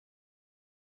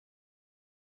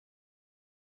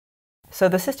So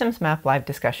the Systems Map live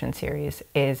discussion series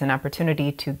is an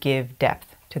opportunity to give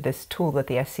depth to this tool that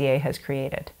the SCA has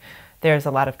created. There's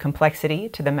a lot of complexity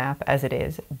to the map as it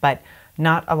is, but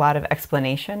not a lot of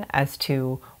explanation as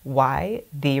to why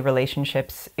the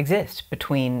relationships exist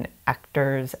between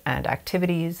actors and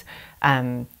activities.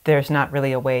 There's not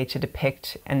really a way to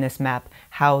depict in this map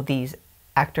how these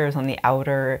actors on the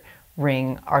outer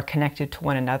ring are connected to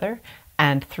one another.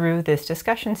 And through this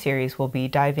discussion series, we'll be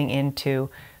diving into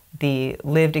the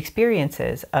lived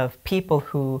experiences of people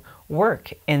who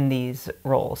work in these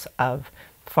roles of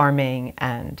farming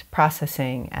and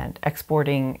processing and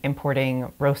exporting,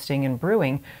 importing, roasting, and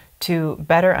brewing to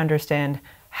better understand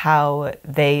how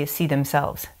they see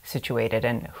themselves situated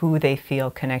and who they feel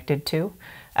connected to,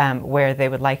 where they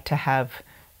would like to have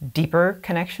deeper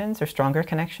connections or stronger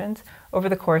connections. Over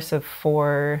the course of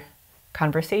 4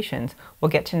 conversations,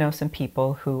 we'll get to know some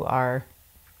people who are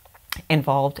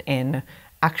involved in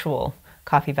actual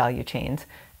coffee value chains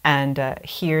and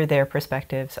hear their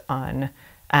perspectives on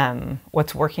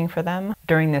what's working for them.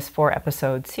 During this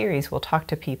 4-episode series, we'll talk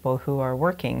to people who are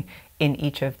working in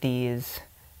each of these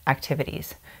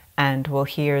activities, and we'll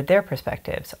hear their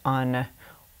perspectives on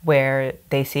where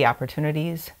they see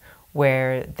opportunities,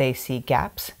 where they see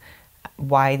gaps,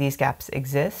 why these gaps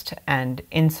exist, and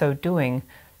in so doing,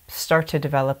 start to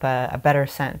develop a better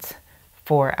sense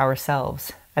for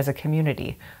ourselves as a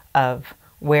community of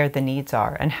where the needs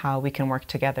are and how we can work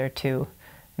together to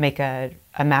make a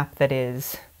map that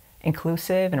is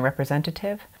inclusive and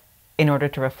representative in order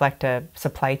to reflect a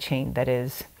supply chain that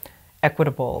is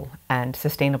equitable and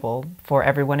sustainable for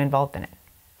everyone involved in it.